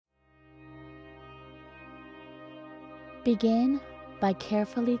Begin by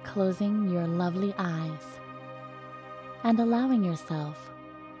carefully closing your lovely eyes and allowing yourself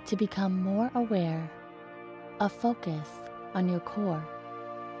to become more aware of focus on your core.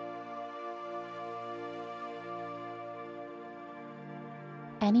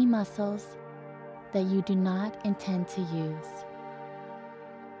 Any muscles that you do not intend to use.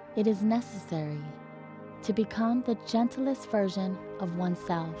 It is necessary to become the gentlest version of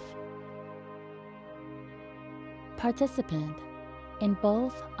oneself. Participant in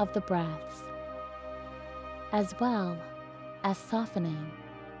both of the breaths, as well as softening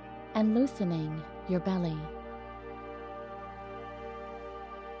and loosening your belly.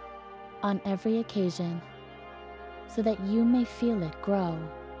 On every occasion, so that you may feel it grow.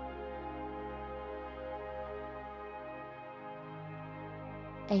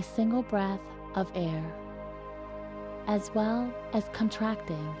 A single breath of air, as well as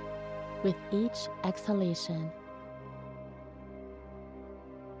contracting with each exhalation.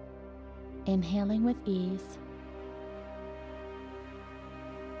 Inhaling with ease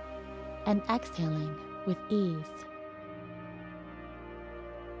and exhaling with ease.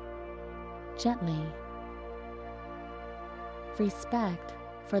 Gently. Respect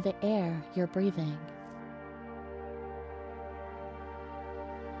for the air you're breathing.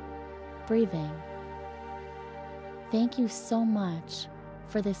 Breathing. Thank you so much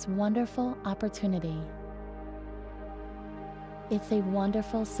for this wonderful opportunity. It's a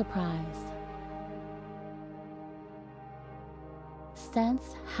wonderful surprise.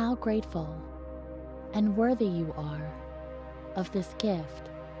 Sense how grateful and worthy you are of this gift.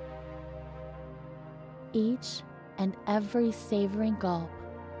 Each and every savoring gulp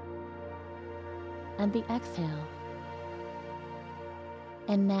and the exhale.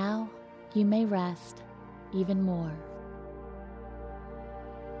 And now you may rest even more.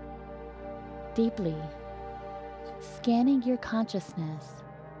 Deeply scanning your consciousness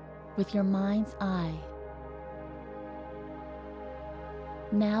with your mind's eye.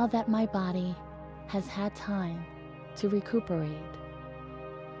 Now that my body has had time to recuperate,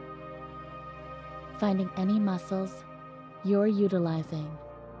 finding any muscles you're utilizing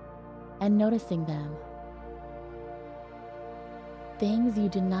and noticing them. Things you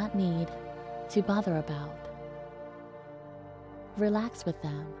do not need to bother about. Relax with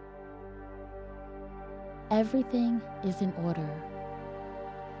them. Everything is in order.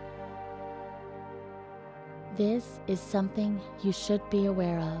 This is something you should be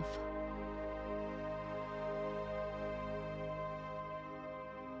aware of.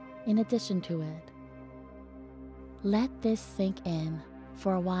 In addition to it, let this sink in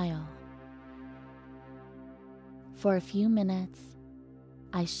for a while. For a few minutes,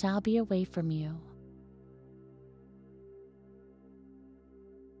 I shall be away from you.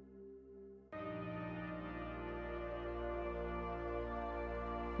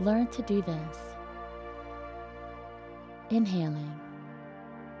 Learn to do this. Inhaling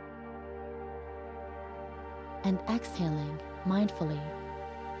and exhaling mindfully.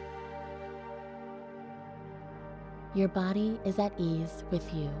 Your body is at ease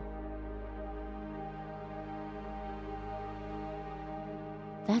with you.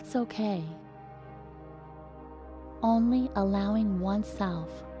 That's okay. Only allowing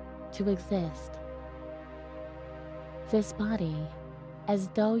oneself to exist. This body as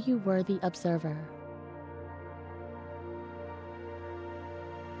though you were the observer.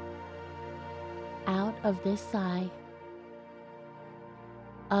 Out of this sigh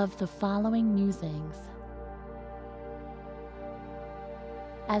of the following musings,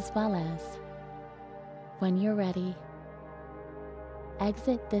 as well as, when you're ready,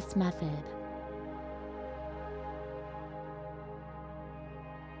 exit this method.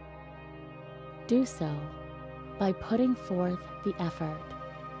 Do so by putting forth the effort,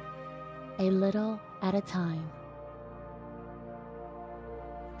 a little at a time.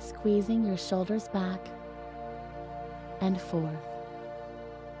 Squeezing your shoulders back and forth.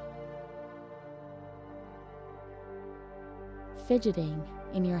 Fidgeting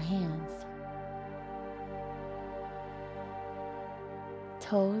in your hands.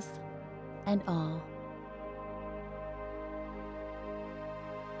 Toes and all.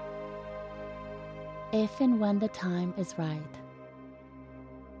 If and when the time is right,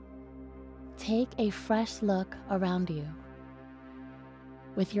 take a fresh look around you.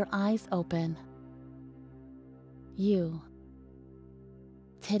 With your eyes open. You.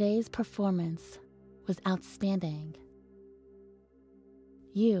 Today's performance was outstanding.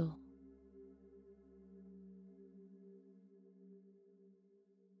 You.